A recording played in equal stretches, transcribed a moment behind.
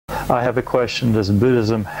I have a question. Does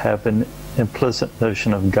Buddhism have an implicit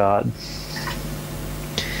notion of God?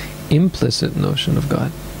 Implicit notion of God.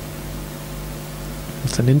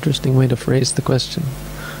 That's an interesting way to phrase the question.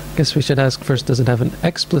 I guess we should ask first, does it have an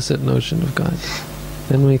explicit notion of God?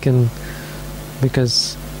 Then we can,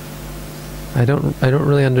 because I don't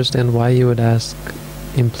really understand why you would ask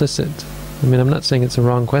implicit. I mean, I'm not saying it's a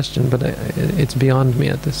wrong question, but it's beyond me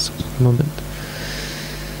at this moment.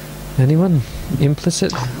 Anyone?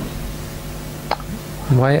 Implicit?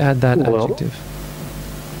 Why add that adjective?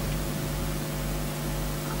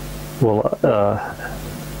 Well,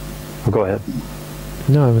 go ahead.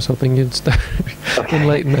 No, I was hoping you'd start. Okay.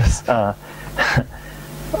 Enlighten us.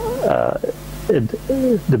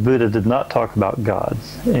 The Buddha did not talk about God,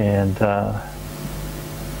 and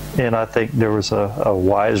I think there was a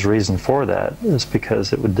wise reason for that. Is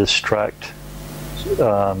because it would distract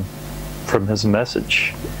from his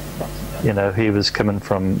message. You know, he was coming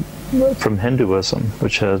from Hinduism,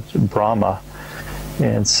 which has Brahma,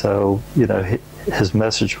 and so his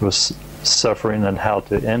message was suffering and how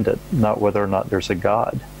to end it, not whether or not there's a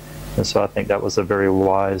God. And so I think that was a very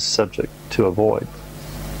wise subject to avoid.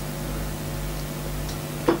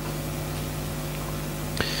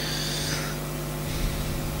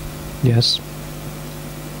 Yes.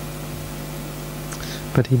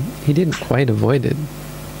 But he didn't quite avoid it.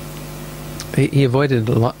 He avoided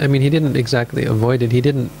a lot. I mean, he didn't exactly avoid it. He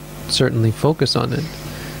didn't certainly focus on it.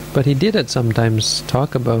 But he did at sometimes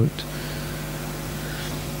talk about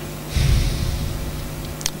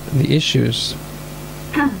the issues.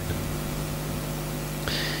 I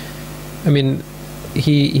mean,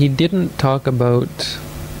 he didn't talk about...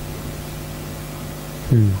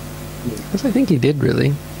 Because I think he did,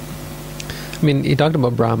 really. I mean, he talked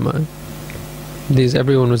about Brahma.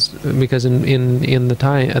 Everyone was... Because in the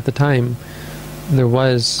time, at the time, there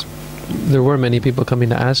were many people coming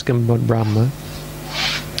to ask him about Brahma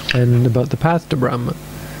and about the path to Brahma.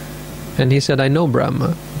 And he said, I know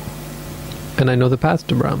Brahma. And I know the path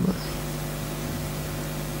to Brahma.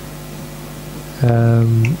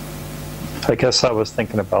 I guess I was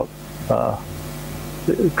thinking about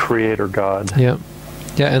Creator God. Yeah,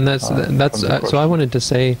 and that's so I wanted to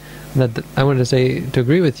say to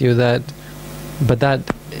agree with you that, but that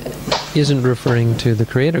isn't referring to the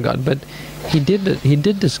Creator God. But he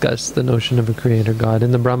did discuss the notion of a Creator God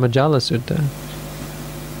in the Brahmajala Sutta.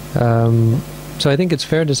 So I think it's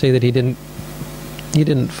fair to say that he didn't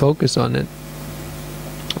focus on it.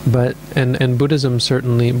 But and Buddhism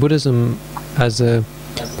as a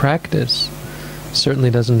practice certainly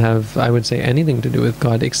doesn't have, I would say, anything to do with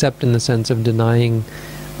God, except in the sense of denying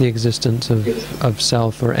the existence of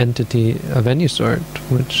self or entity of any sort,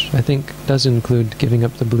 which I think does include giving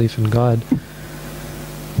up the belief in God.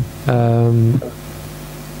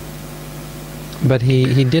 But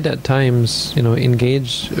he did at times,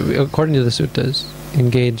 engage, according to the suttas,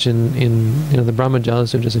 engage in the Brahmajala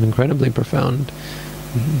Sutta is an incredibly profound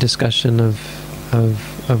discussion of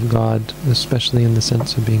God, especially in the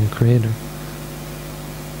sense of being a creator.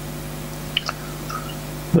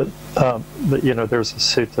 But there's a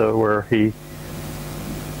sutta where he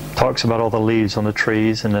talks about all the leaves on the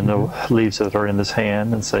trees and then the leaves that are in his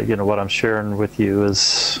hand, and say, what I'm sharing with you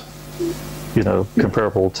is,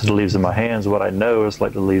 comparable to the leaves in my hands. What I know is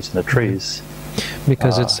like the leaves in the trees.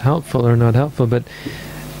 Because it's helpful or not helpful, but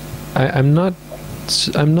I'm not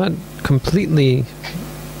completely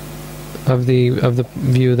of the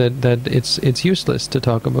view that it's useless to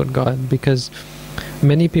talk about God, because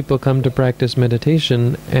many people come to practice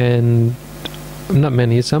meditation, and not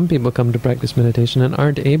many, some people come to practice meditation and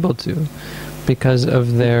aren't able to because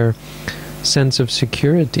of their sense of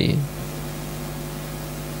security,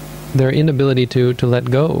 their inability to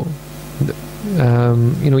let go.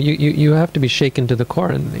 You have to be shaken to the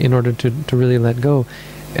core in order to really let go,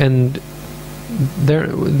 and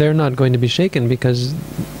they're not going to be shaken because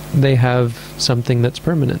they have something that's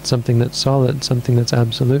permanent, something that's solid, something that's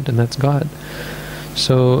absolute, and that's God.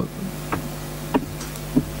 So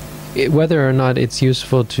whether or not it's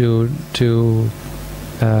useful to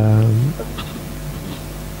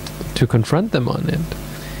confront them on it,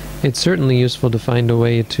 it's certainly useful to find a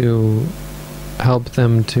way to help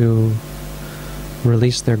them to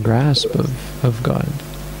release their grasp of God.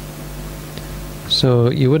 So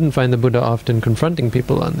you wouldn't find the Buddha often confronting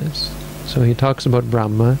people on this. So he talks about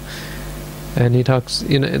Brahma, and he talks,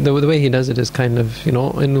 the way he does it is kind of,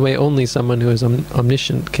 in the way only someone who is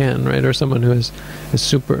omniscient can, right? Or someone who is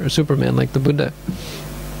Superman like the Buddha.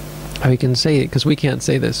 How he can say it, because we can't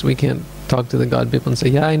say this. We can't talk to the God people and say,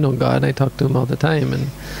 yeah, I know God, I talk to him all the time, and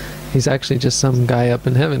he's actually just some guy up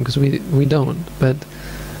in heaven, because we don't. But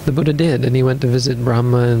the Buddha did, and he went to visit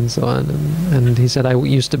Brahma and so on, and he said, I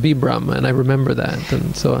used to be Brahma, and I remember that,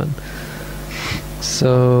 and so on.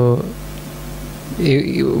 So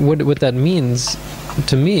what that means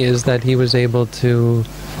to me is that he was able to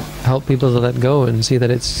help people to let go and see that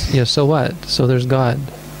it's, so what? So there's God.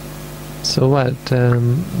 So what?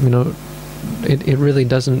 It really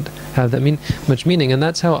doesn't have that much meaning, and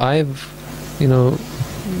that's how I've,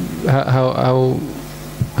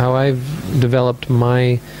 how I've developed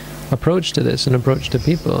my approach to this and approach to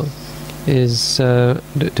people is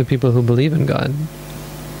to people who believe in God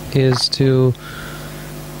is to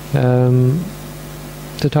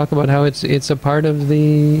talk about how it's a part of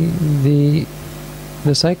the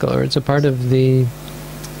cycle, or it's a part of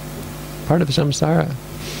samsara.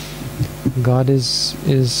 God is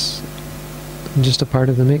just a part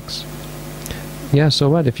of the mix. Yeah, so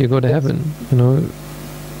what if you go to heaven?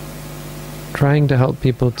 Trying to help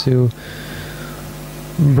people to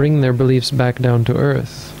bring their beliefs back down to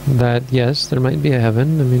earth. That yes, there might be a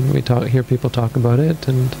heaven. I mean, we hear people talk about it,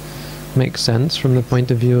 and it makes sense from the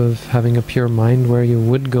point of view of having a pure mind where you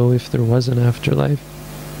would go if there was an afterlife.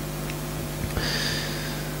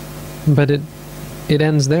 But it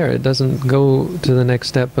ends there. It doesn't go to the next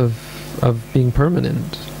step of being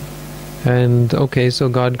permanent. And okay, so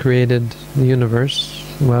God created the universe.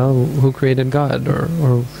 Well, who created God, or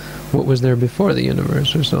what was there before the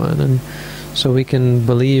universe, or so on? And so we can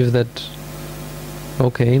believe that,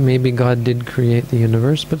 okay, maybe God did create the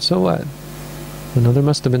universe, but so what? There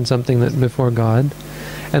must have been something that before God.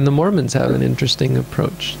 And the Mormons have an interesting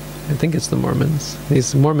approach. I think it's the Mormons.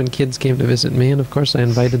 These Mormon kids came to visit me, and of course I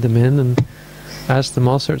invited them in and asked them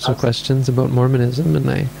all sorts of questions about Mormonism, and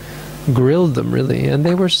I grilled them, really, and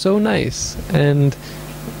they were so nice and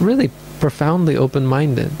really profoundly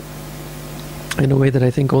open-minded in a way that I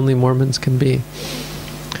think only Mormons can be.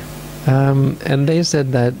 And they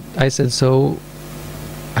said that, I said, so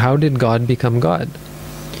how did God become God?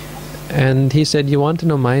 And he said, you want to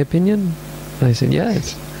know my opinion? And I said,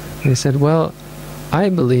 yes. And he said, well, I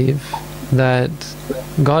believe that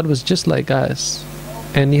God was just like us,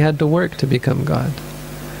 and he had to work to become God.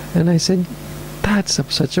 And I said, that's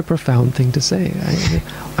such a profound thing to say.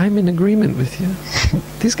 I'm in agreement with you.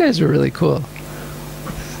 These guys are really cool.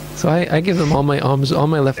 So I gave them all my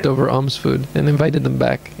leftover alms food, and invited them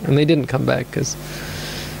back. And they didn't come back because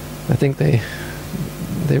I think they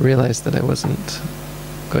realized that I wasn't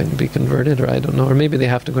going to be converted, or I don't know, or maybe they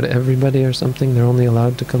have to go to everybody or something. They're only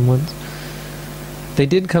allowed to come once. They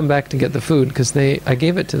did come back to get the food because I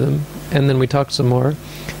gave it to them, and then we talked some more,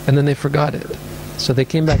 and then they forgot it. So they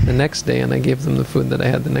came back the next day, and I gave them the food that I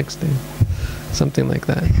had the next day. Something like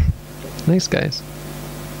that. Nice guys.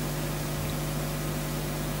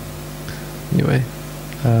 Anyway,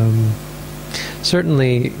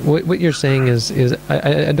 certainly what you're saying is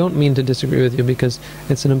I don't mean to disagree with you, because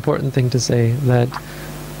it's an important thing to say, that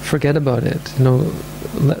forget about it.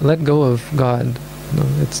 Let go of God.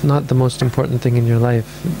 It's not the most important thing in your life.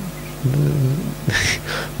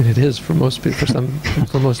 And it is for most people,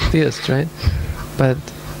 for most theists, right? But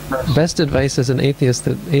best advice as an atheist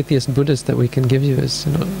Buddhist that we can give you is,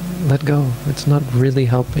 let go. It's not really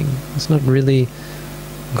helping. It's not really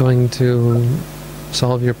going to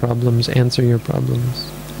solve your problems, answer your problems.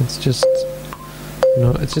 It's just,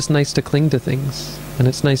 it's just nice to cling to things, and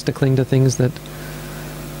it's nice to cling to things that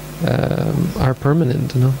are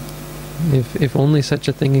permanent. If only such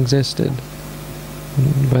a thing existed,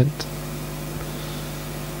 but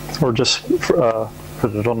or just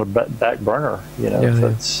put it on the back burner.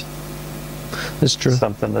 That's true.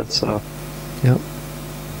 Something that's yeah.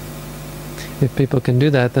 If people can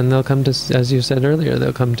do that, then they'll come to, as you said earlier,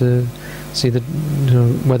 they'll come to see that,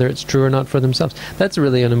 whether it's true or not for themselves. That's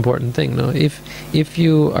really an important thing. If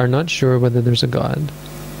you are not sure whether there's a God,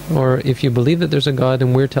 or if you believe that there's a God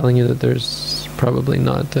and we're telling you that there's probably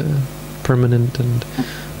not a permanent and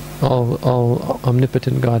all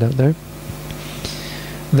omnipotent God out there,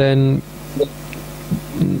 then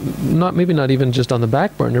maybe not even just on the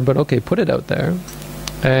back burner, but okay, put it out there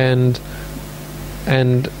and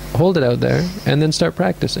hold it out there, and then start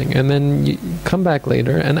practicing, and then you come back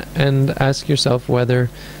later and ask yourself whether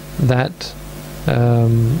that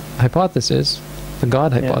hypothesis, the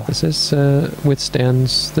God hypothesis,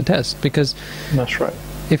 withstands the test. Because that's right.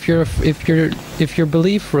 If your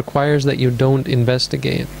belief requires that you don't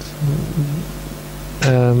investigate,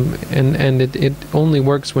 and it only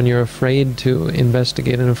works when you're afraid to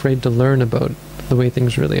investigate and afraid to learn about the way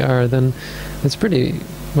things really are, then it's pretty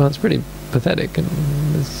pathetic, and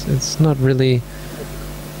it's not really,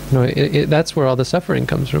 that's where all the suffering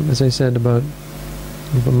comes from. As I said,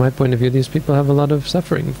 from my point of view, these people have a lot of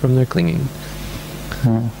suffering from their clinging.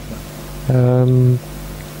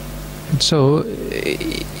 So,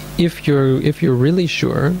 if you're really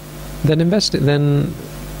sure, then Then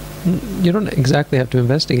you don't exactly have to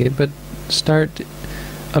investigate, but start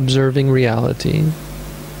observing reality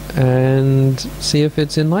and see if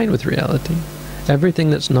it's in line with reality. Everything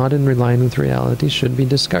that's not in line with reality should be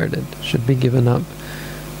discarded, should be given up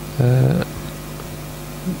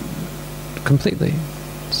completely.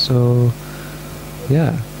 So,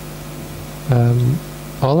 yeah.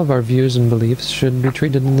 All of our views and beliefs should be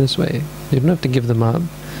treated in this way. You don't have to give them up.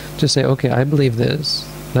 Just say, okay, I believe this.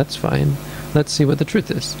 That's fine. Let's see what the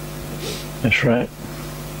truth is. That's right.